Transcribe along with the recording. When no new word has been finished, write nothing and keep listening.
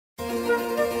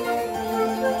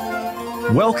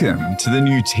Welcome to the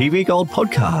new TV Gold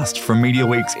podcast from Media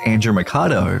Week's Andrew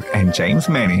Mercado and James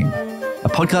Manning, a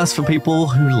podcast for people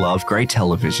who love great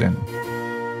television.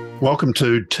 Welcome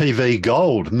to TV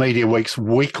Gold, Media Week's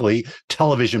weekly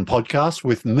television podcast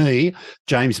with me,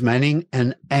 James Manning,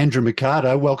 and Andrew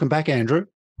Mercado. Welcome back, Andrew.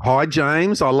 Hi,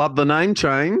 James. I love the name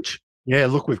change. Yeah,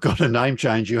 look, we've got a name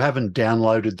change. You haven't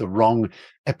downloaded the wrong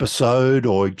episode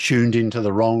or tuned into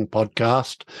the wrong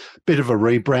podcast. Bit of a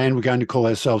rebrand. We're going to call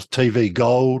ourselves TV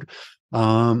Gold.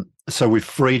 So we've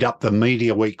freed up the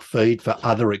Media Week feed for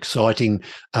other exciting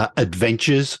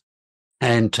adventures.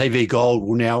 And TV Gold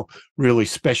will now really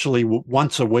specially,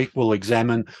 once a week, we'll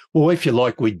examine, well, if you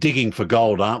like, we're digging for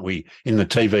gold, aren't we, in the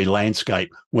TV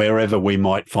landscape, wherever we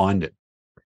might find it.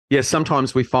 Yes,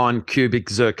 sometimes we find cubic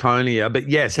zirconia, but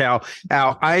yes, our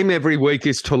aim every week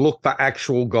is to look for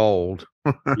actual gold.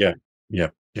 Yeah,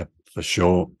 for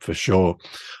sure.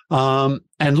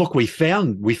 And look, we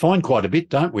find quite a bit,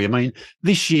 don't we? I mean,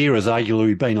 this year has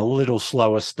arguably been a little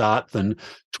slower start than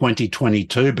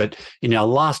 2022, but in our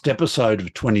last episode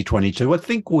of 2022, I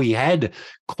think we had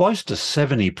close to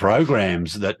 70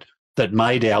 programs that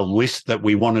made our list that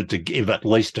we wanted to give at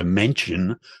least a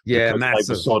mention. Yeah, massive.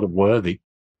 They were sort of worthy.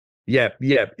 Yeah.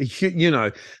 You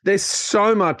know, there's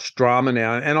so much drama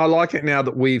now, and I like it now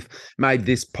that we've made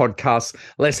this podcast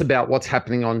less about what's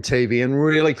happening on TV and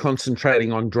really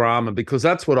concentrating on drama, because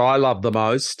that's what I love the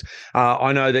most.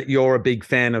 I know that you're a big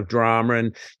fan of drama,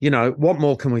 and, you know, what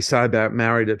more can we say about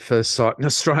Married at First Sight and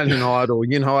Australian Idol?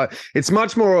 You know, it's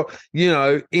much more, you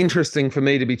know, interesting for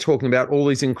me to be talking about all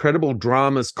these incredible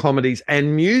dramas, comedies,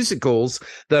 and musicals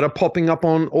that are popping up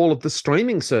on all of the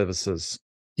streaming services.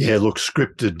 Yeah, look,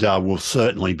 scripted will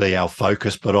certainly be our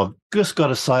focus, but I've just got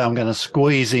to say I'm going to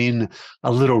squeeze in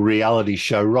a little reality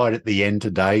show right at the end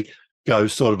today, go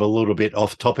sort of a little bit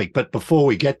off topic. But before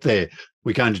we get there,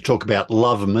 we're going to talk about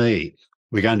Love Me.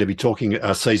 We're going to be talking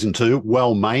season 2,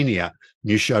 Wellmania,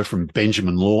 new show from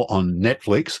Benjamin Law on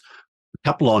Netflix, a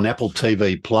couple on Apple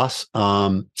TV Plus,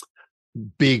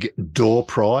 Big Door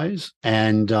Prize,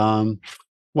 and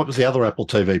what was the other Apple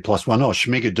TV Plus one? Oh,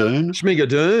 Schmigadoon.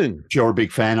 Which you're a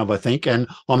big fan of, I think. And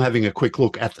I'm having a quick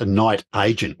look at The Night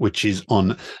Agent, which is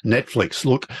on Netflix.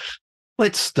 Look,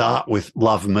 let's start with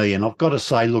Love Me. And I've got to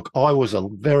say, look, I was a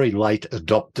very late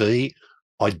adoptee.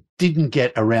 I didn't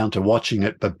get around to watching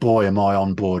it, but boy, am I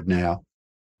on board now.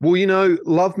 Well, you know,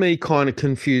 Love Me kind of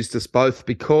confused us both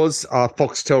because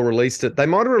Foxtel released it. They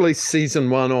might have released season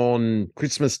 1 on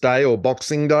Christmas Day or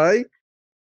Boxing Day.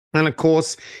 And of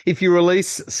course, if you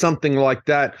release something like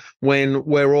that when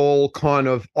we're all kind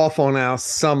of off on our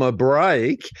summer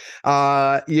break,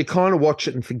 you kind of watch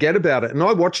it and forget about it. And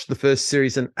I watched the first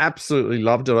series and absolutely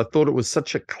loved it. I thought it was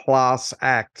such a class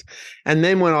act. And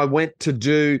then when I went to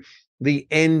do the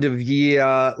end of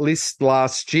year list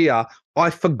last year, I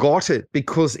forgot it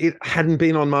because it hadn't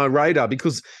been on my radar,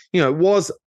 because, you know, it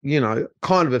was, you know,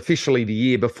 kind of officially the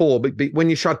year before, but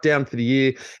when you shut down for the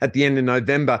year at the end of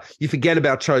November, you forget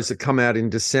about shows that come out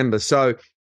in December. So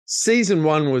season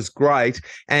 1 was great,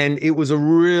 and it was a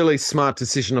really smart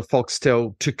decision of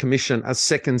Foxtel to commission a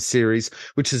second series,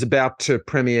 which is about to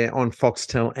premiere on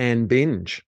Foxtel and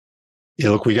Binge.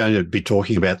 Yeah, look, we're going to be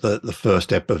talking about the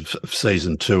first ep of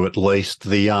season 2 at least.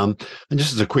 And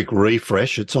just as a quick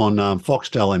refresh, it's on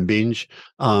Foxtel and Binge.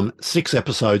 6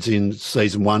 episodes in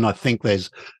season 1. I think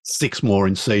there's 6 more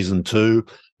in season 2.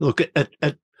 Look,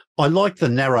 I like the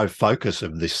narrow focus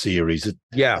of this series.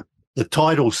 The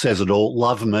title says it all,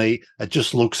 Love Me. It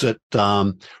just looks at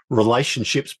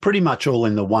relationships, pretty much all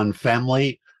in the one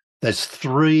family. There's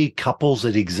 3 couples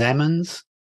it examines.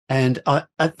 And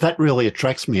that really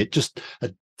attracts me.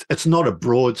 It's not a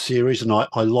broad series, and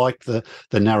I like the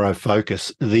narrow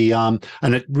focus. And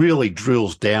it really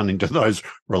drills down into those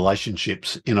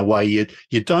relationships in a way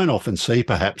you don't often see,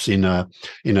 perhaps in a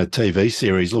TV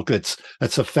series. Look, it's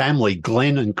a family,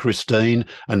 Glenn and Christine,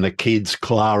 and the kids,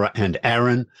 Clara and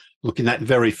Aaron. Look, in that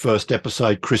very first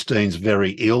episode, Christine's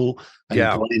very ill,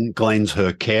 and Glenn's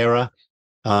her carer.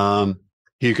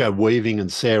 Hugo Weaving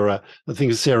and Sarah, I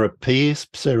think it's Sarah Peace,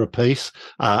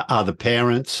 are the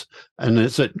parents. And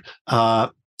is it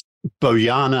Bojana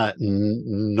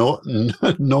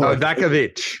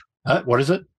Novakovic? What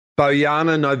is it?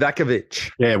 Bojana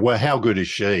Novakovic. Yeah, well, how good is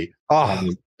she?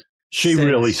 She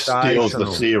really steals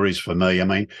the series for me. I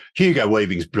mean, Hugo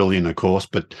Weaving's brilliant, of course,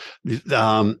 but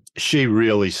she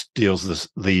really steals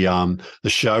the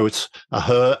show. It's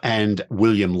her and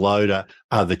William Loader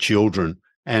are the children.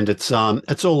 And it's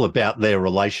all about their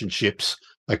relationships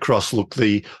across. Look,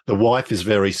 the wife is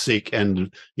very sick,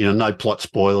 and, you know, no plot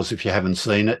spoilers if you haven't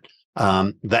seen it.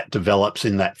 That develops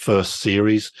in that first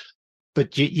series.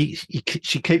 but she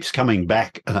keeps coming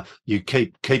back. You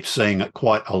keep seeing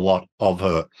quite a lot of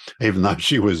her, even though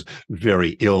she was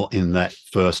very ill in that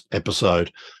first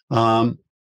episode.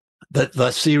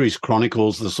 The series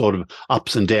chronicles the sort of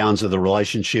ups and downs of the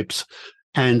relationships,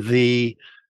 and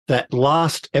that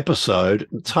last episode.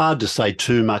 It's hard to say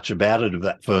too much about it of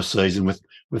that first season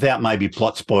without maybe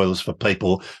plot spoilers for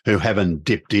people who haven't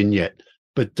dipped in yet.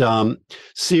 But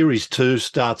series 2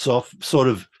 starts off sort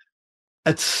of.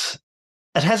 It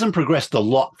hasn't progressed a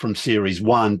lot from series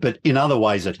 1, but in other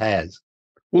ways it has.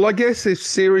 Well, I guess if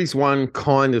series 1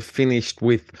 kind of finished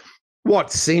with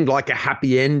what seemed like a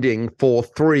happy ending for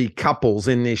 3 couples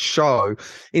in this show,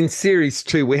 in series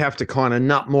 2, we have to kind of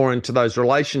nut more into those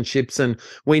relationships, and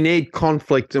we need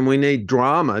conflict and we need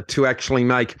drama to actually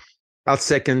make a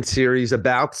second series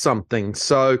about something.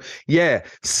 So, yeah,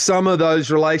 some of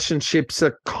those relationships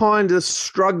are kind of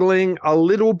struggling a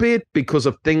little bit because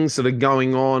of things that are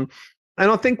going on.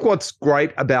 And I think what's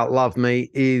great about Love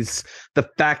Me is the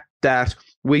fact that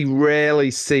we rarely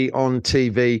see on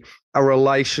TV a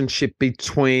relationship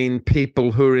between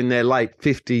people who are in their late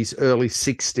 50s, early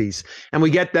 60s. And we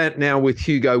get that now with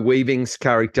Hugo Weaving's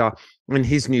character and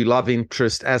his new love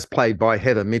interest as played by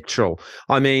Heather Mitchell.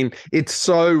 I mean, it's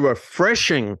so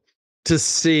refreshing to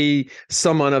see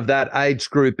someone of that age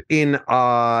group in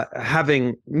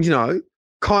having,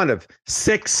 kind of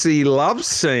sexy love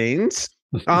scenes.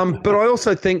 But I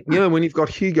also think, when you've got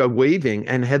Hugo Weaving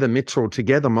and Heather Mitchell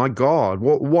together, my God,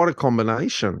 what a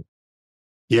combination.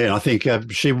 Yeah, I think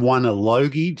she won a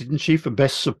Logie, didn't she, for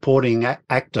Best Supporting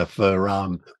Actor for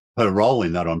her role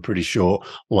in that, I'm pretty sure,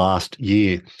 last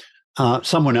year.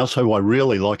 Someone else who I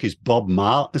really like is Bob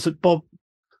Marley. Is it Bob?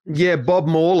 Yeah, Bob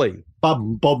Morley.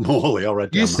 Bob Morley. I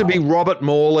read used to be Robert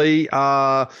Morley,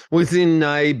 was in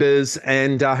Neighbours,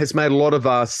 and has made a lot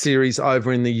of series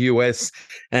over in the US.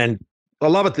 And I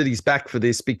love it that he's back for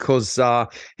this because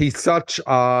he's such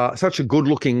a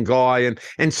good-looking guy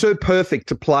and so perfect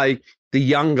to play the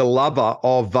younger lover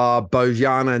of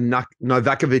Bojana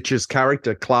Novakovic's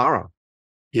character, Clara.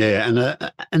 Yeah,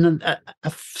 and a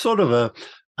sort of a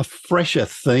fresher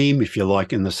theme, if you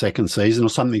like, in the second season, or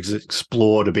something that's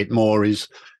explored a bit more is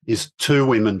 2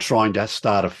 women trying to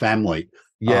start a family.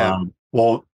 Yeah.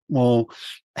 Well,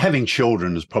 having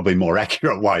children is probably a more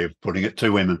accurate way of putting it.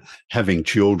 2 women having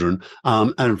children.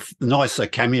 And a nice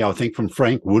cameo, I think, from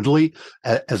Frank Woodley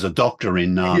as a doctor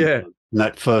in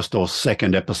that first or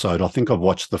second episode. I think I've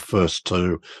watched the first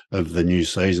 2 of the new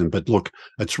season. But look,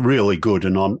 it's really good,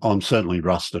 and I'm certainly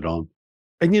rusted on.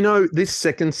 And, this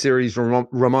second series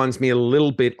reminds me a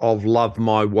little bit of Love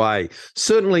My Way.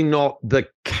 Certainly not the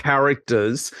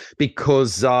characters,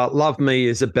 because Love Me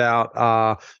is about,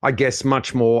 I guess,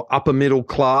 much more upper middle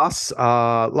class.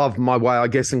 Love My Way, I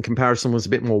guess, in comparison, was a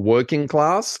bit more working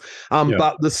class.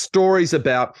 But the story's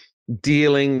about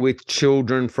dealing with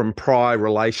children from prior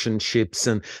relationships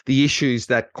and the issues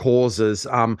that causes.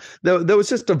 There was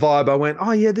just a vibe. I went,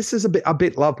 oh yeah, this is a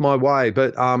bit Love My Way,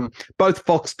 but both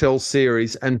Foxtel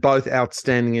series and both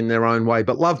outstanding in their own way.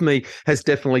 But Love Me has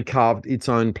definitely carved its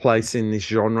own place in this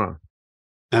genre.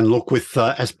 And look, with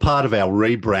as part of our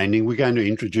rebranding, we're going to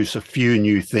introduce a few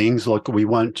new things. Like, we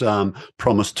won't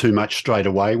promise too much straight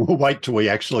away. We'll wait till we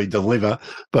actually deliver,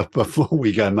 but before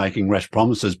we go making rash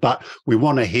promises. But we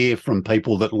want to hear from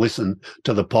people that listen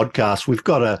to the podcast. We've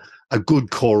got a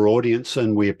good core audience,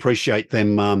 and we appreciate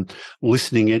them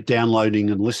listening, downloading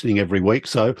and listening every week.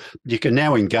 So you can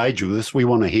now engage with us. We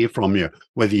want to hear from you,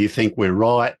 whether you think we're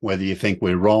right, whether you think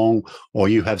we're wrong, or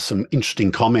you have some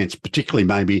interesting comments, particularly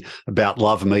maybe about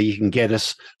Love Me. You can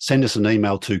send us an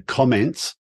email to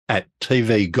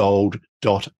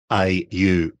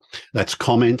comments@tvgold.au. That's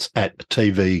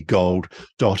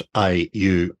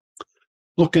comments@tvgold.au.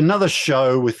 Look, another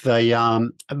show with a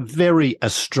very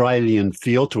Australian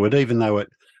feel to it, even though it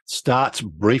starts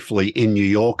briefly in New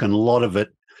York, and a lot of it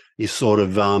is sort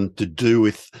of to do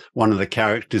with one of the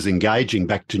characters engaging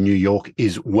back to New York,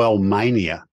 is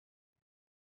Wellmania.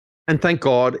 And thank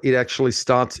God it actually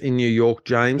starts in New York,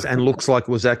 James, and looks like it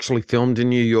was actually filmed in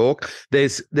New York.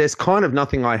 There's kind of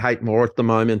nothing I hate more at the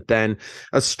moment than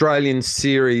Australian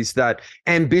series that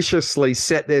ambitiously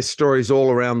set their stories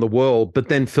all around the world, but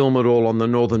then film it all on the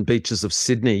northern beaches of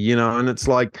Sydney, and it's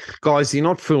like, guys, you're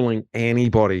not fooling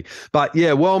anybody. But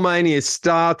yeah, Wellmania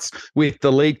starts with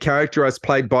the lead character, as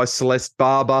played by Celeste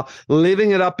Barber,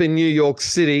 living it up in New York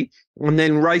City, and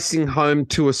then racing home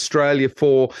to Australia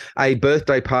for a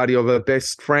birthday party of her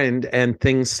best friend, and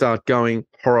things start going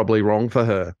horribly wrong for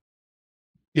her.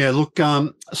 Yeah, look,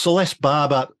 Celeste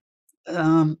Barber,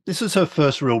 this is her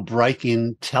first real break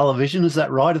in television, is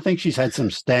that right? I think she's had some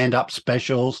stand-up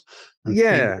specials, and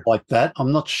things like that.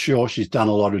 I'm not sure she's done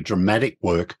a lot of dramatic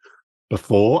work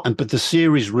before, but the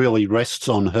series really rests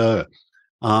on her.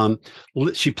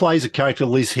 She plays a character,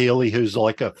 Liz Healy, who's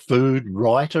like a food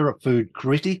writer, a food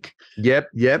critic. Yep.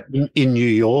 In New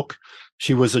York.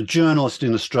 She was a journalist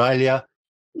in Australia,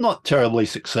 not terribly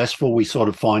successful. We sort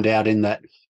of find out in that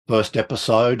first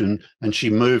episode, and she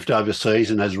moved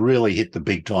overseas and has really hit the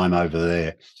big time over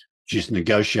there. She's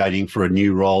negotiating for a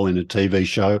new role in a TV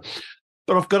show.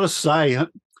 But I've got to say,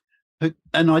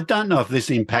 and I don't know if this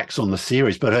impacts on the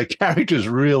series, but her character's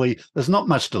really, there's not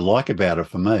much to like about her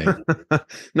for me.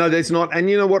 No, there's not. And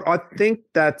you know what? I think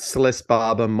that Celeste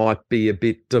Barber might be a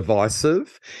bit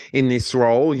divisive in this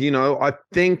role. You know, I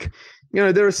think, you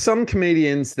know, there are some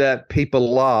comedians that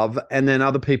people love and then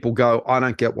other people go, I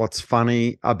don't get what's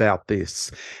funny about this.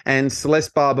 And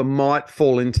Celeste Barber might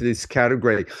fall into this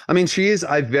category. I mean, she is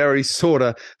a very sort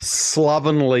of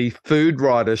slovenly food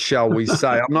writer, shall we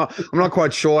say. I'm not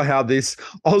quite sure how this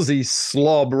Aussie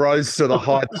slob rose to the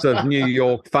heights of New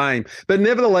York fame, but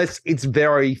nevertheless, it's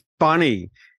very funny.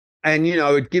 And, you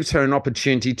know, it gives her an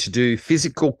opportunity to do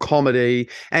physical comedy.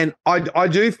 And I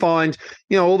do find,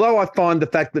 you know, although I find the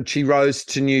fact that she rose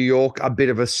to New York a bit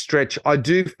of a stretch, I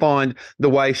do find the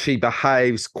way she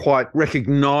behaves quite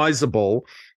recognizable.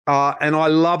 And I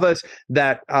love it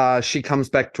that she comes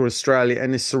back to Australia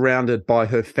and is surrounded by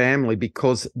her family,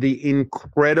 because the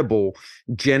incredible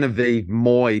Genevieve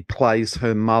Moy plays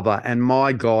her mother. And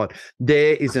my God,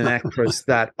 there is an actress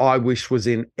that I wish was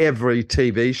in every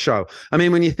TV show. I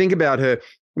mean, when you think about her,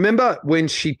 remember when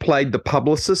she played the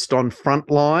publicist on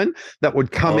Frontline that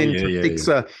would come to fix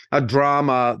a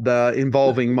drama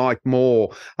involving Mike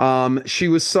Moore? She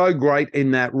was so great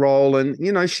in that role. And,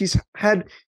 you know, she's had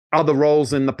other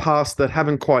roles in the past that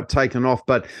haven't quite taken off,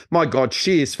 but my God,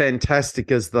 she is fantastic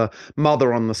as the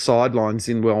mother on the sidelines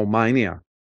in Wellmania.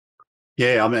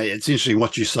 Yeah, I mean, it's interesting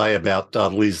what you say about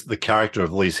Liz, the character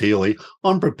of Liz Healy.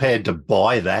 I'm prepared to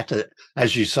buy that.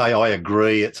 As you say, I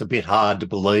agree. It's a bit hard to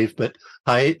believe, but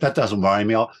hey, that doesn't worry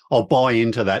me. I'll buy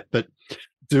into that. But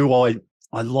do I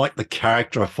like the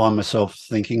character? I find myself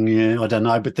thinking, yeah, I don't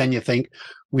know. But then you think,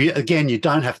 you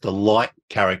don't have to like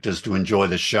characters to enjoy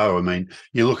the show. I mean,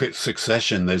 you look at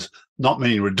Succession, there's not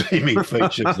many redeeming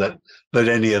features that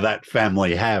any of that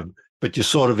family have, but you're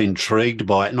sort of intrigued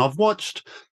by it. And I've watched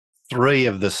 3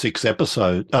 of the 6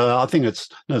 episodes. I think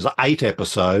there's 8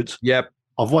 episodes. Yep.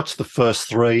 I've watched the first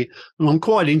 3, and I'm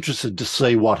quite interested to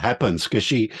see what happens,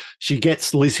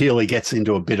 because Liz Healy gets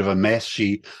into a bit of a mess.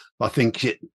 I think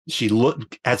she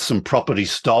had some property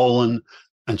stolen,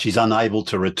 and she's unable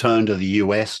to return to the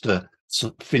US to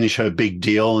finish her big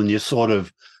deal. And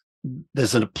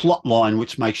there's a plot line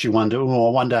which makes you wonder,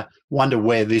 I wonder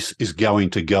where this is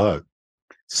going to go.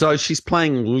 So she's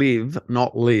playing Liv,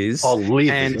 not Liz. Oh, Liv.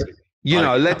 And, you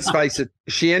know, let's face it,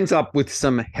 she ends up with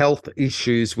some health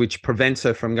issues which prevents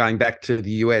her from going back to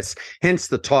the US, hence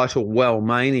the title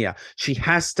Wellmania. She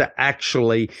has to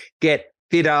actually get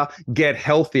fitter, get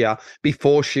healthier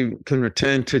before she can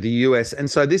return to the US. And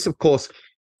so this, of course,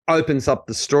 opens up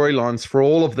the storylines for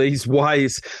all of these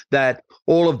ways that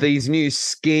all of these new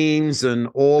schemes and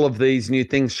all of these new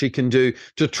things she can do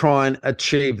to try and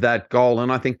achieve that goal.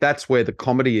 And I think that's where the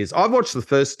comedy is. I've watched the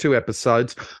first 2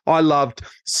 episodes. I loved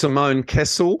Simone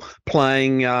Kessel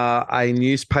playing a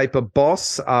newspaper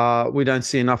boss. We don't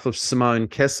see enough of Simone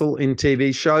Kessel in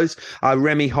TV shows.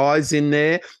 Remy High's in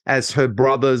there as her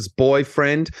brother's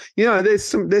boyfriend. You know, there's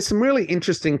some really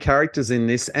interesting characters in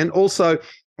this. And also,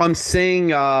 I'm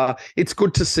seeing it's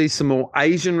good to see some more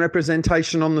Asian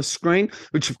representation on the screen,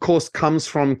 which of course comes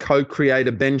from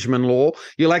co-creator Benjamin Law.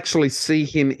 You'll actually see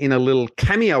him in a little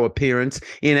cameo appearance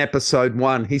in episode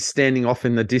 1. He's standing off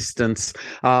in the distance,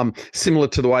 similar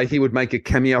to the way he would make a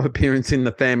cameo appearance in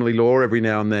The Family Law every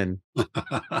now and then.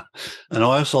 And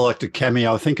I also like the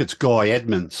cameo, I think it's Guy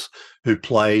Edmonds, who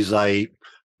plays a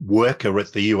worker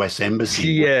at the US Embassy.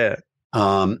 Yeah.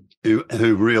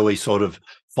 Who really sort of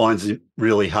finds it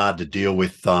really hard to deal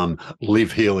with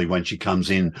Liv Healy when she comes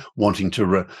in wanting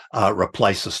to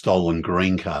replace a stolen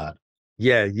green card.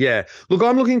 Yeah. Look,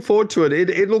 I'm looking forward to it.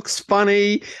 It looks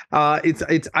funny.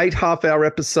 It's 8 half-hour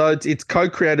episodes. It's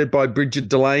co-created by Bridget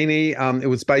Delaney. It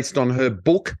was based on her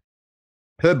book.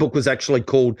 Her book was actually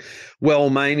called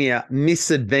Wellmania: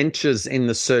 Misadventures in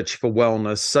the Search for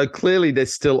Wellness. So clearly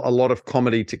there's still a lot of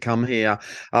comedy to come here.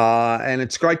 And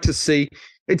it's great to see.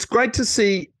 It's great to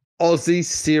see Aussie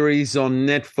series on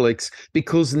Netflix,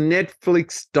 because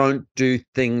Netflix don't do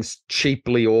things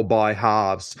cheaply or by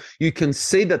halves. You can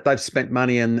see that they've spent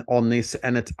money on this,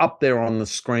 and it's up there on the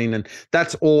screen. And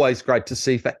that's always great to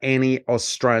see for any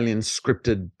Australian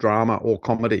scripted drama or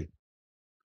comedy.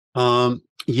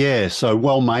 Yeah, so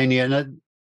Wellmania, and a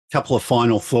couple of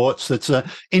final thoughts. That's an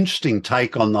interesting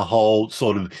take on the whole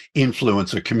sort of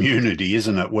influencer community,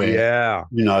 isn't it? Where,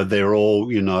 Yeah. they're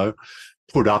all,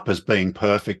 put up as being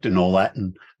perfect and all that.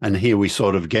 And here we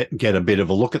sort of get a bit of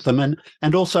a look at them.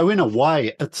 And also in a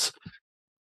way, it's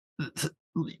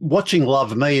watching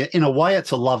Love Me, in a way,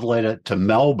 it's a love letter to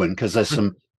Melbourne because there's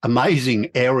some amazing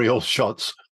aerial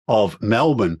shots of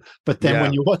Melbourne. But then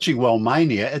when you're watching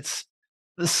Wellmania, it's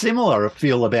a similar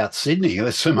feel about Sydney.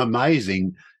 There's some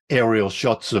amazing aerial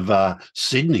shots of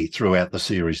Sydney throughout the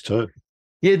series too.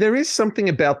 Yeah, there is something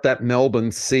about that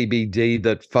Melbourne CBD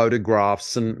that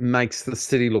photographs and makes the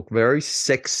city look very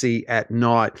sexy at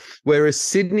night, whereas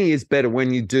Sydney is better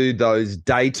when you do those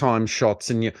daytime shots.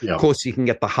 And of course, you can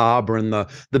get the harbour and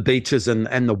the beaches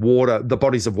and the water, the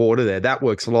bodies of water there. That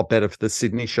works a lot better for the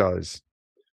Sydney shows.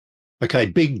 Okay,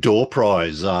 big door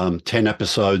prize, 10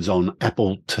 episodes on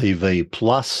Apple TV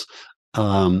Plus.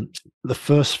 The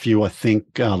first few, I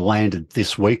think, landed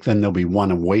this week. Then there'll be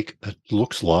one a week, it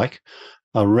looks like.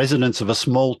 Residents of a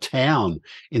small town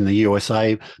in the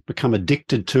USA become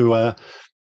addicted to a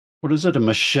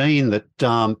machine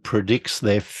that predicts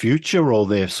their future or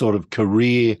their sort of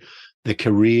career, the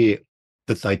career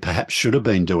that they perhaps should have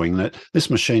been doing. That this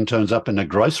machine turns up in a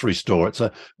grocery store. It's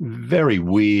a very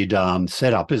weird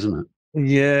setup, isn't it?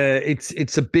 Yeah,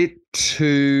 it's a bit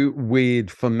too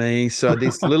weird for me. So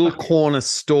this little corner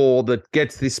store that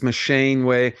gets this machine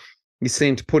where you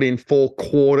seem to put in 4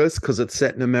 quarters because it's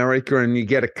set in America, and you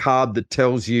get a card that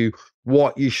tells you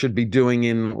what you should be doing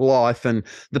in life. And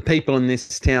the people in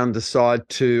this town decide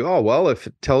to, oh, well, if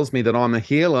it tells me that I'm a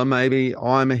healer, maybe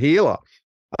I'm a healer.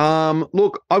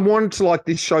 Look, I wanted to like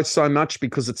this show so much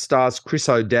because it stars Chris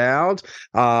O'Dowd,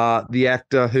 the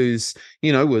actor who's,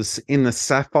 was in the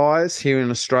Sapphires here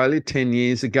in Australia 10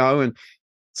 years ago, and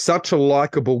such a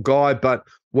likable guy. But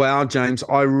wow, James,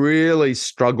 I really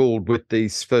struggled with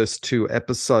these first 2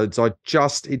 episodes.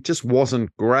 It just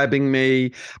wasn't grabbing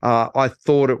me. I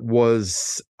thought it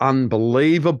was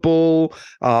unbelievable.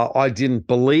 I didn't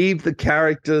believe the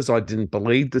characters. I didn't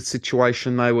believe the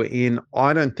situation they were in.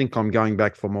 I don't think I'm going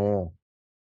back for more.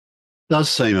 Does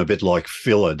seem a bit like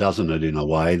filler, doesn't it, in a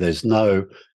way? There's no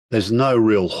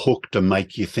real hook to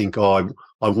make you think, oh,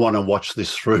 I want to watch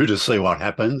this through to see what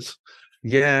happens.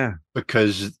 Yeah.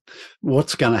 Because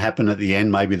what's going to happen at the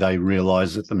end? Maybe they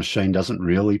realise that the machine doesn't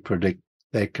really predict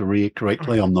their career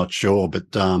correctly. I'm not sure.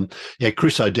 But,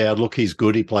 Chris O'Dowd, look, he's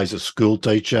good. He plays a school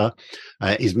teacher.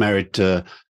 He's married to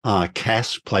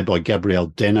Cass, played by Gabrielle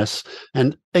Dennis.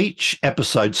 And each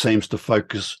episode seems to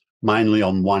focus mainly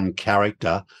on one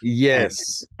character.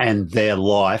 Yes. And their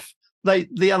life.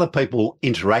 The other people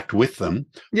interact with them.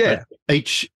 Yeah.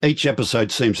 Each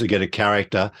episode seems to get a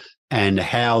character and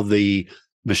how the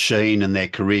machine and their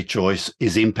career choice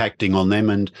is impacting on them,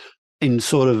 and in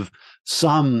sort of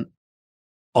some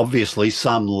obviously,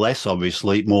 some less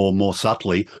obviously, more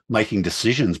subtly, making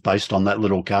decisions based on that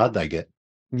little card they get.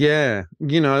 Yeah.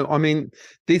 I mean,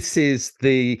 this is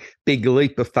the big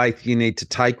leap of faith you need to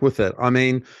take with it. I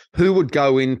mean, who would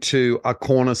go into a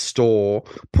corner store,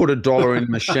 put $1 in a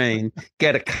machine,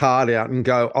 get a card out and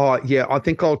go, oh, yeah, I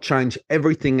think I'll change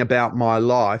everything about my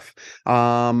life.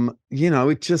 I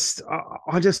just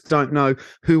don't know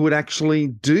who would actually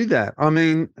do that. I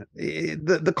mean,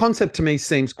 the concept to me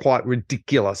seems quite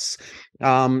ridiculous.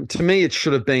 To me, it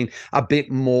should have been a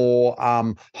bit more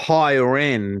higher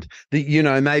end,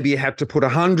 that, maybe you had to put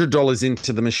 $100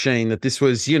 into the machine, that this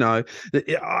was, I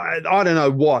don't know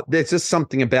what. There's just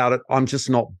something about it. I'm just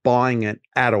not buying it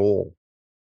at all.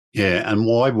 Yeah. And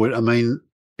why would,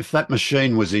 if that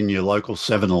machine was in your local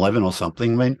 7-Eleven or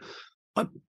something,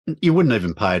 you wouldn't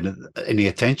even pay any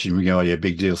attention. You go, oh, yeah,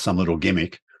 big deal, some little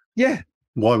gimmick. Yeah.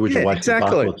 Why would you waste a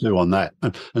buck or two on that?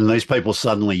 And these people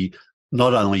suddenly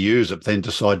not only use it, then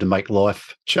decide to make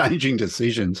life-changing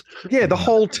decisions. Yeah, the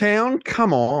whole town?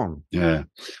 Come on. Yeah.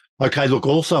 Okay, look,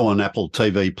 also on Apple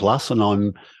TV Plus, and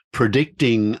I'm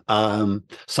predicting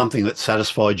something that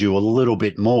satisfied you a little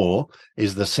bit more,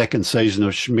 is the second season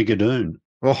of Schmigadoon.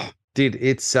 Oh, did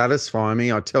it satisfy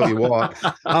me? I tell you what.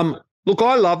 Look,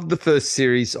 I loved the first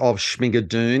series of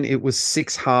Schmigadoon. It was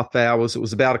 6 half hours. It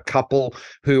was about a couple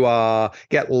who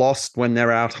get lost when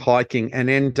they're out hiking and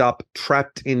end up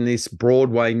trapped in this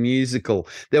Broadway musical.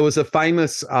 There was a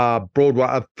famous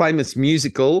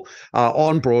musical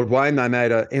on Broadway, and they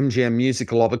made a MGM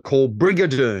musical of it called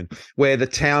Brigadoon, where the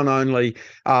town only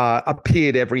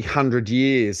appeared every 100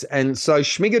 years. And so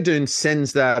Schmigadoon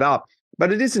sends that up,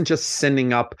 but it isn't just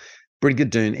sending up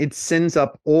Brigadoon, it sends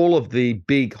up all of the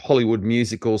big Hollywood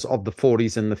musicals of the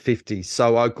 40s and the 50s.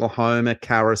 So Oklahoma,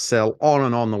 Carousel, on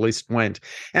and on the list went.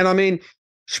 And I mean,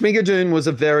 Schmigadoon was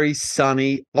a very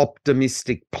sunny,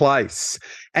 optimistic place.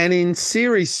 And in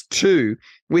series 2,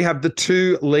 we have the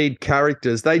 2 lead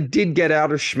characters. They did get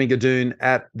out of Schmigadoon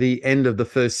at the end of the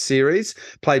first series,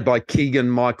 played by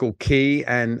Keegan-Michael Key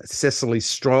and Cecily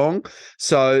Strong.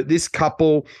 So this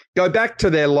couple go back to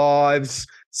their lives.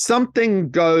 Something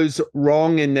goes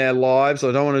wrong in their lives.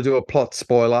 I don't want to do a plot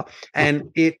spoiler. And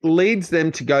it leads them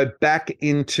to go back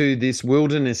into this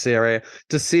wilderness area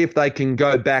to see if they can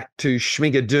go back to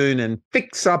Schmigadoon and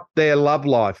fix up their love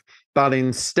life. But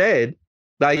instead,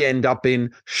 they end up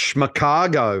in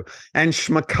Schmicago. And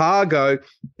Schmicago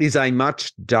is a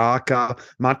much darker,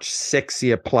 much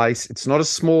sexier place. It's not a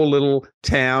small little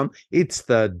town. It's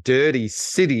the dirty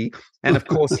city. And of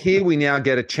course, here we now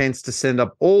get a chance to send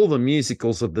up all the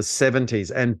musicals of the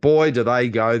 70s. And boy, do they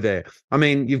go there. I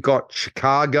mean, you've got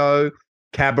Chicago,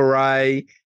 Cabaret,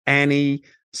 Annie,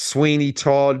 Sweeney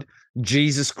Todd,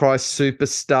 Jesus Christ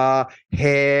Superstar,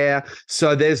 Hair.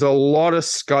 So there's a lot of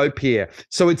scope here.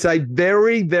 So it's a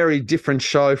very, very different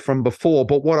show from before.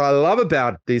 But what I love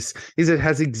about this is it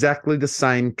has exactly the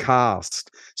same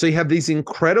cast. So you have these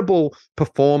incredible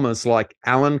performers like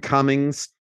Alan Cummings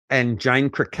and Jane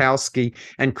Krakowski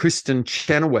and Kristen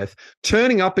Chenoweth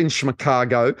turning up in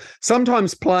Chicago,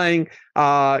 sometimes playing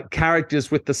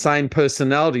characters with the same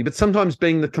personality, but sometimes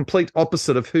being the complete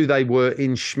opposite of who they were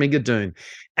in Schmigadoon.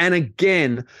 And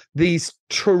again, these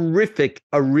terrific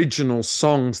original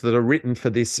songs that are written for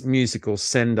this musical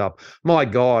send-up. My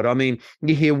God, I mean,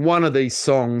 you hear one of these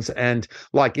songs and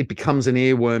like it becomes an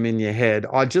earworm in your head.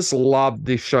 I just love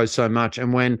this show so much.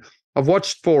 And when I've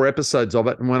watched 4 episodes of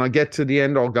it, and when I get to the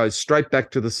end, I'll go straight back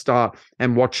to the start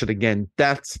and watch it again.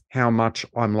 That's how much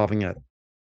I'm loving it.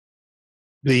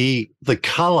 The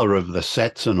color of the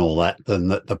sets and all that, then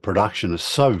the production is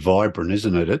so vibrant,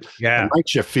 isn't it? It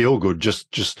makes you feel good.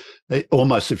 Just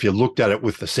almost if you looked at it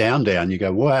with the sound down, you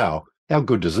go, wow, how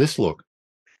good does this look?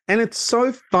 And it's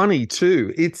so funny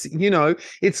too. It's, you know,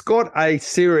 it's got a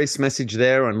serious message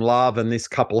there and love and this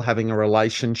couple having a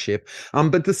relationship.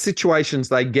 But the situations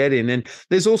they get in, and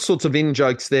there's all sorts of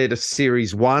in-jokes there to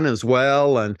series 1 as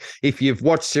well. And if you've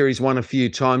watched series 1 a few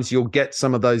times, you'll get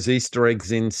some of those Easter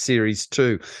eggs in series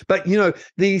 2. But, you know,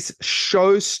 these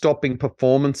show-stopping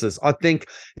performances, I think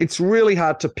it's really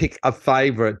hard to pick a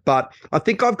favorite, but I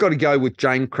think I've got to go with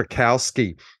Jane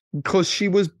Krakowski, because she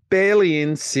was barely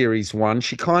in series 1.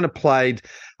 She kind of played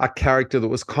a character that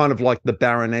was kind of like the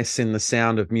Baroness in The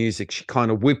Sound of Music. She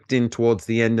kind of whipped in towards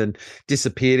the end and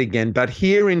disappeared again. But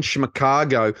here in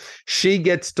Chicago, she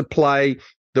gets to play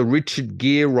the Richard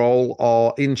Gere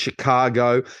role in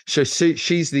Chicago. So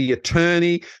she's the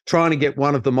attorney trying to get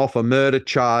one of them off a murder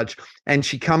charge. And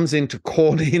she comes into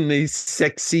court in these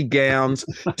sexy gowns,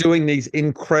 doing these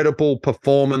incredible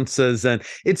performances. And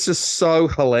it's just so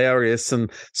hilarious and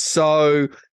so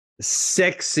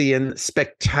sexy and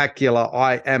spectacular.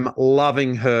 I am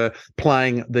loving her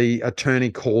playing the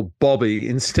attorney called Bobby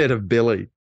instead of Billy.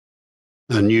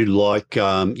 And you like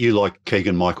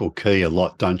Keegan-Michael Key a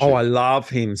lot, don't you? Oh, I love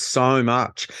him so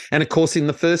much. And of course, in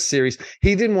the first series,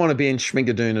 he didn't want to be in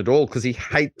Schmigadoon at all because he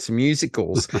hates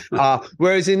musicals.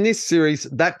 Whereas in this series,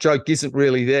 that joke isn't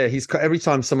really there. Every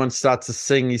time someone starts to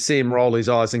sing, you see him roll his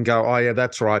eyes and go, "Oh yeah,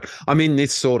 that's right. I'm in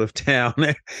this sort of town."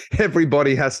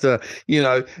 Everybody has to, you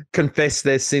know, confess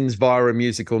their sins via a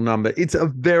musical number. It's a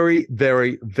very,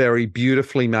 very, very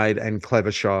beautifully made and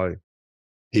clever show.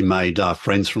 He made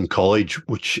Friends from College,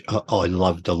 which I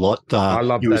loved a lot. I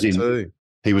loved that too.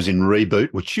 He was in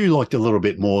Reboot, which you liked a little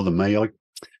bit more than me.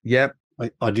 Yep.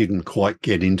 I didn't quite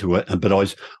get into it,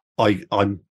 but I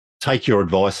take your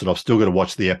advice that I've still got to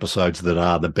watch the episodes that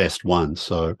are the best ones.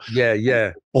 So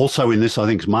yeah. Also in this, I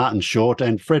think, is Martin Short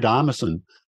and Fred Armisen,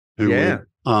 who were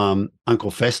Uncle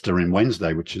Fester in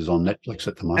Wednesday, which is on Netflix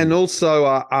at the moment. And also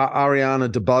Ariana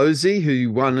DeBose,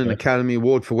 who won an Academy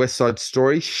Award for West Side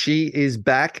Story. She is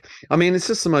back. I mean, it's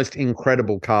just the most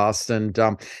incredible cast. And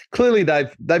clearly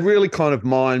they've really kind of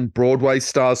mined Broadway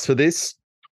stars for this.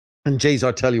 And geez,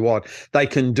 I tell you what, they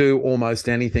can do almost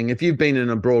anything. If you've been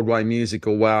in a Broadway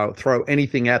musical, wow, throw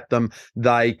anything at them,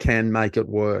 they can make it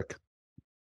work.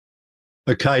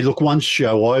 Okay, look, one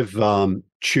show I've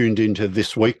tuned into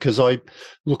this week because there's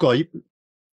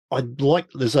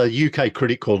a UK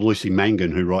critic called Lucy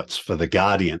Mangan who writes for The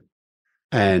Guardian,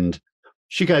 and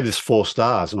she gave this 4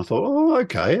 stars, and I thought, oh,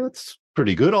 okay, that's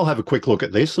pretty good. I'll have a quick look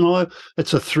at this. And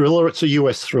it's a thriller. It's a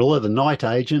US thriller, The Night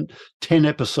Agent, 10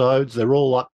 episodes. They're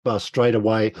all up straight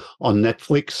away on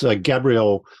Netflix.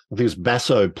 Gabriel, I think it's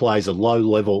Basso, plays a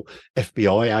low-level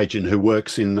FBI agent who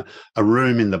works in a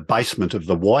room in the basement of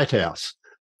the White House.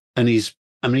 And he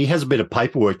has a bit of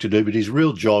paperwork to do, but his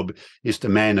real job is to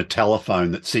man a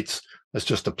telephone that sits It's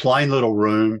just a plain little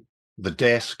room, the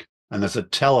desk, and there's a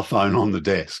telephone on the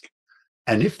desk.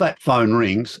 And if that phone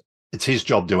rings, it's his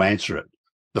job to answer it.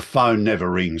 The phone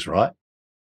never rings, right?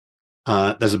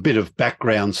 There's a bit of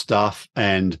background stuff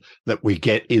and that we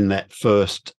get in that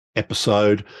first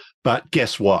episode. But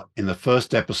guess what? In the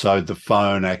first episode, the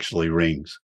phone actually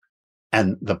rings.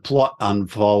 And the plot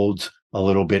unfolds a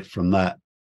little bit from that.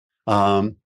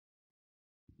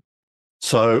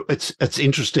 So it's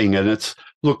interesting, and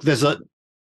there's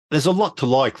a lot to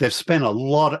like. They've spent a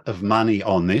lot of money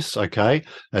on this. Okay,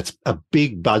 it's a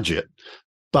big budget,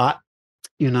 but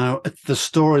the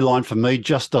storyline for me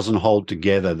just doesn't hold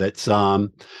together. That's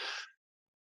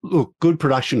good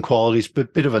production qualities, but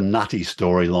a bit of a nutty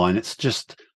storyline. It's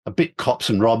just a bit cops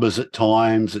and robbers at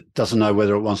times. It doesn't know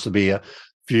whether it wants to be a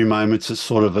few moments. It's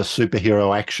sort of a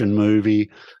superhero action movie.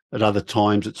 At other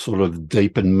times, it's sort of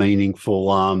deep and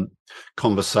meaningful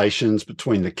conversations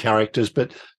between the characters,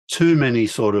 but too many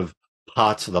sort of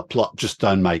parts of the plot just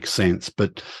don't make sense.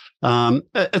 But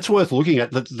it's worth looking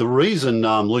at. The reason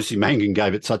Lucy Mangan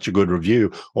gave it such a good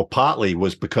review, or partly,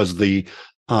 was because the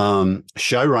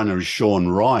showrunner is Sean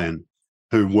Ryan,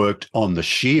 who worked on The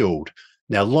Shield.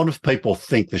 Now, a lot of people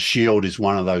think The Shield is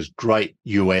one of those great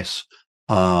US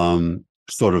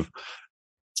sort of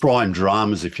crime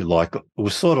dramas, if you like. It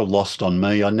was sort of lost on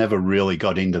me. I never really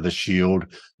got into The Shield,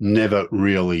 never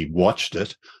really watched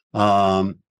it. So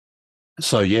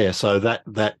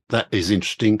that is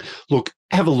interesting. Look,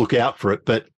 have a look out for it,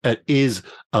 but it is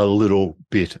a little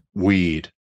bit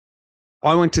weird.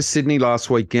 I went to Sydney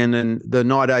last weekend and The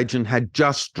Night Agent had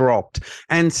just dropped,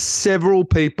 and several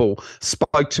people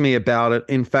spoke to me about it.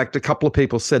 In fact, a couple of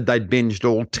people said they'd binged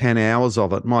all 10 hours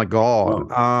of it. My God.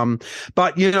 Oh.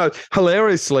 But,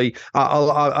 hilariously,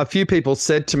 a few people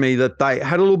said to me that they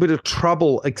had a little bit of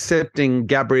trouble accepting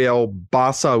Gabriel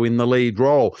Basso in the lead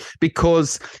role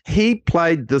because he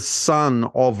played the son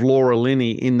of Laura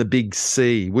Linney in The Big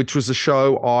C, which was a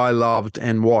show I loved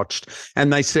and watched.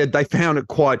 And they said they found it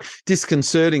quite disconcerting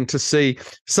to see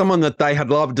someone that they had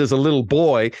loved as a little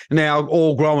boy now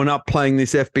all growing up playing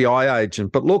this FBI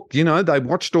agent. But look, they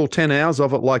watched all 10 hours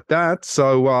of it like that,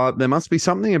 so there must be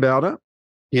something about it.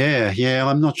 Yeah,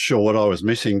 I'm not sure what I was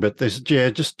missing, but there's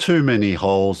just too many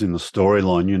holes in the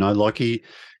storyline. Like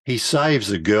he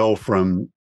saves a girl from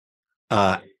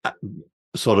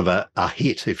sort of a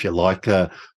hit, if you like.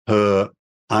 Her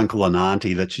uncle and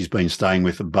auntie that she's been staying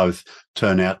with both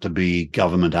turn out to be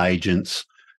government agents.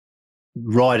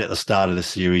 Right at the start of the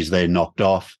series, they're knocked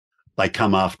off. They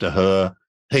come after her.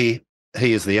 He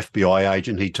is the FBI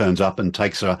agent. He turns up and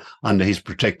takes her under his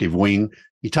protective wing.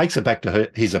 He takes her back to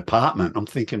his apartment. I'm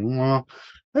thinking, well,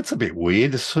 that's a bit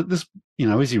weird. This, is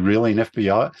he really an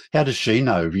FBI? How does she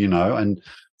know? And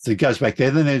so he goes back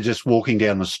there. Then they're just walking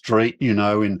down the street,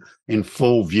 in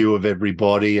full view of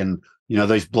everybody, and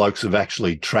these blokes have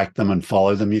actually tracked them and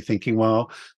followed them. You're thinking,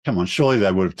 well, come on, surely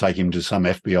they would have taken him to some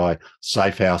FBI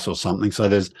safe house or something. So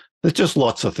there's just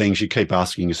lots of things. You keep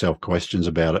asking yourself questions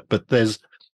about it. But there's,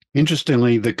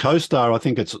 interestingly, the co-star, I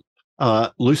think it's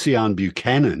Luciane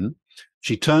Buchanan.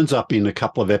 She turns up in a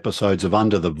couple of episodes of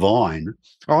Under the Vine.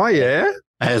 Oh, yeah?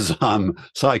 As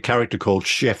a character called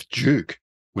Chef Duke,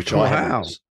 which I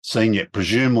haven't seen yet,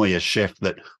 presumably a chef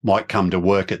that might come to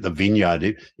work at the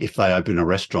Vineyard if they open a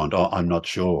restaurant. I'm not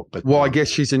sure. But I guess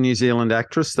she's a New Zealand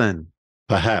actress then.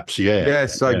 Perhaps, yeah. Yeah,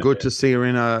 so good to see her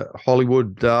in a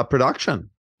Hollywood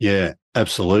production. Yeah,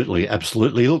 absolutely.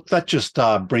 Look, that just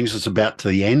brings us about to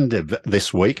the end of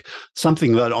this week.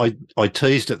 Something that I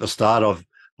teased at the start of.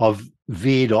 I've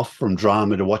veered off from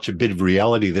drama to watch a bit of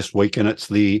reality this week, and it's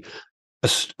the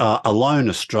Alone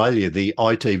Australia, the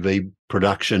ITV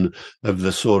production of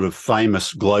the sort of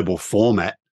famous global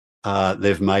format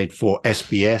they've made for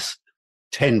SBS.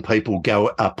 10 people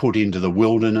are put into the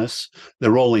wilderness.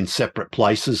 They're all in separate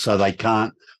places, so they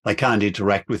can't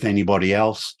interact with anybody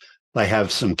else. They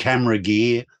have some camera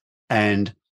gear,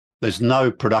 and there's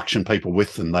no production people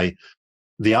with them.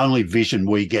 The only vision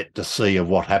we get to see of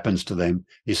what happens to them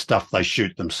is stuff they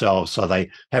shoot themselves. So they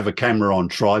have a camera on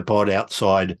tripod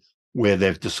outside where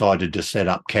they've decided to set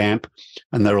up camp,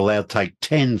 and they're allowed to take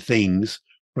 10 things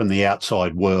from the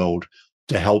outside world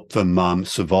to help them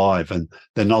survive, and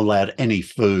they're not allowed any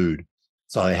food.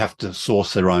 So they have to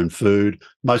source their own food.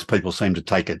 Most people seem to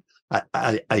take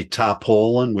a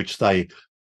tarpaulin, which they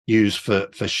use for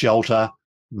shelter.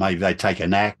 Maybe they take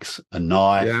an axe, a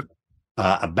knife,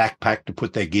 a backpack to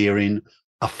put their gear in,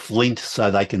 a flint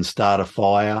so they can start a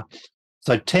fire.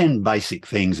 So 10 basic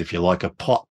things, if you like, a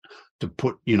pot to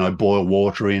put, boil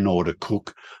water in or to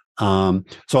cook. So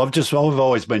I've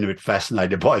always been a bit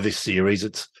fascinated by this series.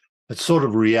 It's it's sort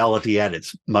of reality at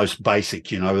its most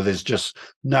basic, you know, there's just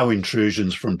no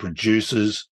intrusions from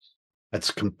producers.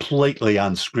 It's completely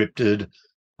unscripted.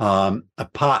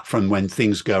 Apart from when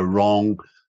things go wrong,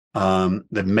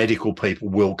 the medical people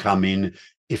will come in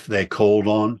if they're called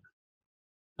on.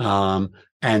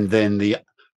 And then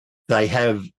they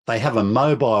have a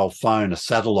mobile phone, a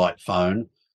satellite phone,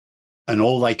 and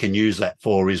all they can use that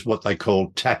for is what they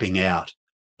call tapping out.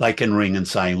 They can ring and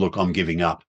say, look, I'm giving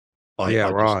up.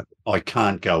 I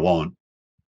can't go on.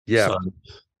 Yeah. So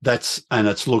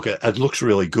it looks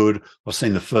really good. I've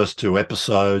seen the first 2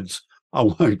 episodes. I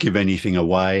won't give anything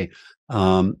away.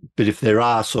 But if there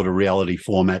are sort of reality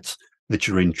formats that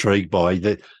you're intrigued by,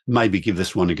 that maybe give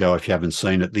this one a go if you haven't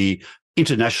seen it. The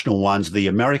international ones, the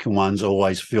American ones,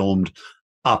 always filmed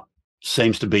up,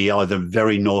 seems to be either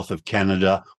very north of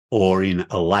Canada or in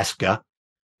Alaska,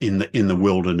 in the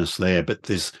wilderness there. But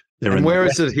where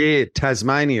is it here?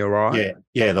 Tasmania, right?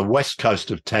 Yeah, the west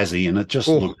coast of Tassie, and it just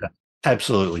looked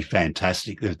absolutely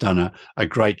fantastic. They've done a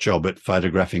great job at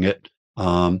photographing it.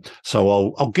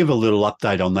 So I'll give a little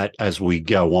update on that as we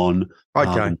go on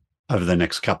over the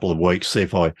next couple of weeks, see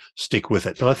if I stick with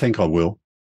it. But I think I will.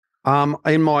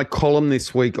 In my column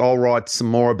this week, I'll write some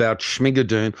more about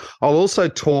Schmigadoon. I'll also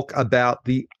talk about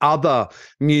the other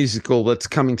musical that's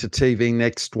coming to TV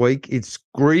next week. It's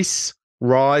Grease,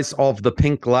 Rise of the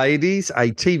Pink Ladies, a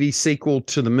TV sequel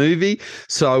to the movie.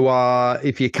 So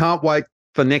if you can't wait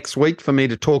for next week for me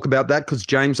to talk about that, because,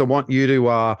 James, I want you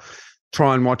to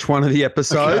try and watch one of the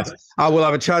episodes. Okay. We'll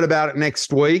have a chat about it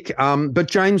next week. But,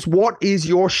 James, what is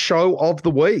your show of the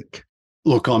week?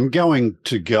 Look, I'm going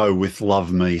to go with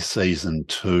Love Me Season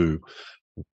 2.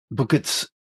 Look,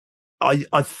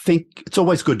 I think it's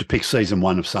always good to pick Season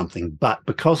 1 of something, but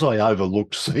because I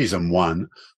overlooked Season 1,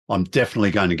 I'm definitely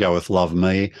going to go with Love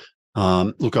Me.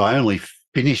 Look, I only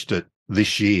finished it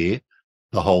this year,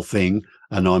 the whole thing,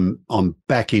 and I'm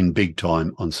back in big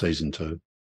time on Season 2.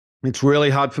 It's really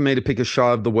hard for me to pick a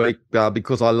show of the week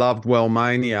because I loved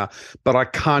Wellmania, but I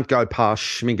can't go past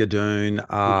Schmigadoon.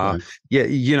 Okay. Yeah,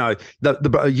 you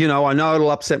know, I know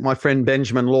it'll upset my friend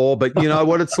Benjamin Law, but you know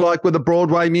what it's like with a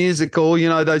Broadway musical. You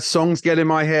know, those songs get in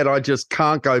my head. I just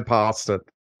can't go past it.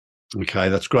 Okay,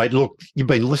 that's great. Look, you've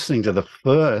been listening to the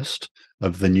first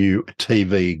of the new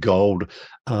TV Gold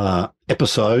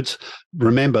episodes.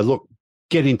 Remember, look,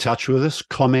 get in touch with us,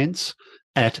 comments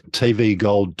at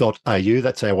tvgold.au.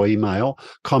 That's our email,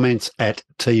 comments at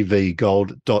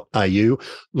tvgold.au.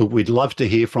 Look, we'd love to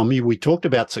hear from you. We talked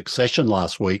about Succession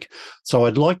last week, so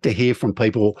I'd like to hear from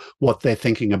people what they're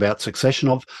thinking about Succession.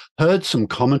 I've heard some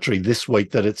commentary this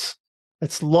week that it's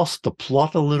lost the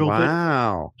plot a little bit.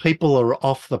 Wow. People are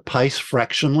off the pace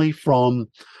fractionally from,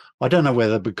 I don't know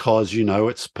whether because, you know,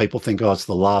 it's people think, oh, it's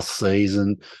the last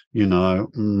season, you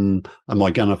know, am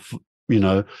I going to, you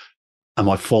know, am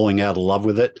I falling out of love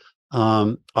with it?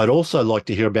 I'd also like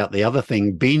to hear about the other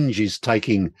thing. Binge is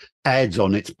taking ads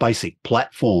on its basic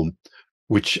platform,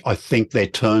 which I think they're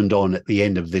turned on at the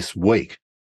end of this week.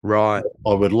 Right.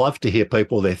 I would love to hear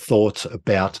their thoughts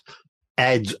about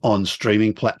ads on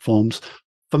streaming platforms.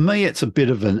 For me, it's a bit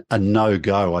of a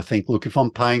no-go. I think, look, if I'm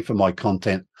paying for my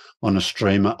content on a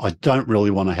streamer, I don't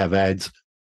really want to have ads.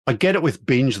 I get it with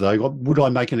Binge, though. Would I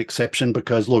make an exception?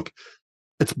 Because, look,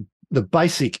 the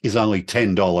basic is only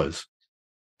 $10,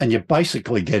 and you're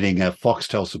basically getting a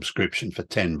Foxtel subscription for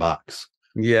 $10.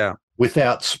 Yeah.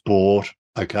 Without sport,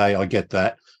 okay, I get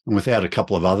that, and without a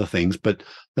couple of other things, but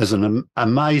there's an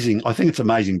amazing, I think it's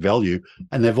amazing value,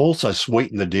 and they've also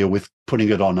sweetened the deal with putting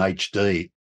it on HD.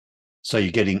 So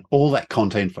you're getting all that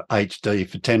content for HD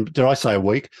for 10, did I say a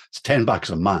week? It's $10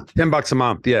 a month. $10 a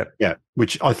month, yeah. Yeah,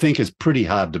 which I think is pretty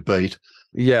hard to beat.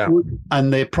 Yeah.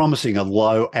 And they're promising a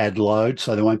low ad load,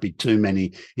 so there won't be too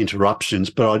many interruptions.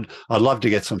 But I'd love to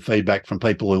get some feedback from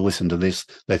people who listen to this,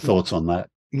 their thoughts on that.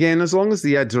 Yeah, and as long as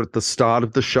the ads are at the start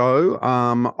of the show,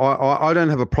 I don't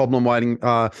have a problem waiting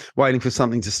for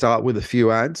something to start with a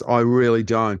few ads. I really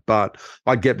don't. But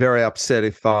I'd get very upset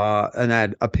if an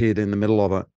ad appeared in the middle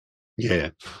of it. Yeah,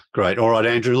 great. All right,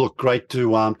 Andrew, look, great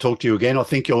to talk to you again. I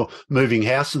think you're moving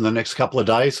house in the next couple of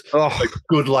days. Oh, so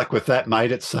good luck with that,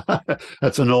 mate. It's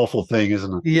that's an awful thing,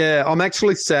 isn't it? Yeah, I'm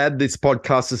actually sad this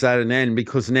podcast is at an end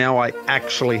because now I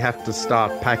actually have to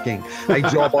start packing, a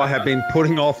job I have been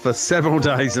putting off for several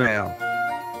days now.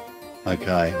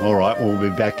 Okay, all right. We'll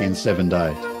be back in 7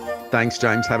 days. Thanks,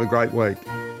 James. Have a great week.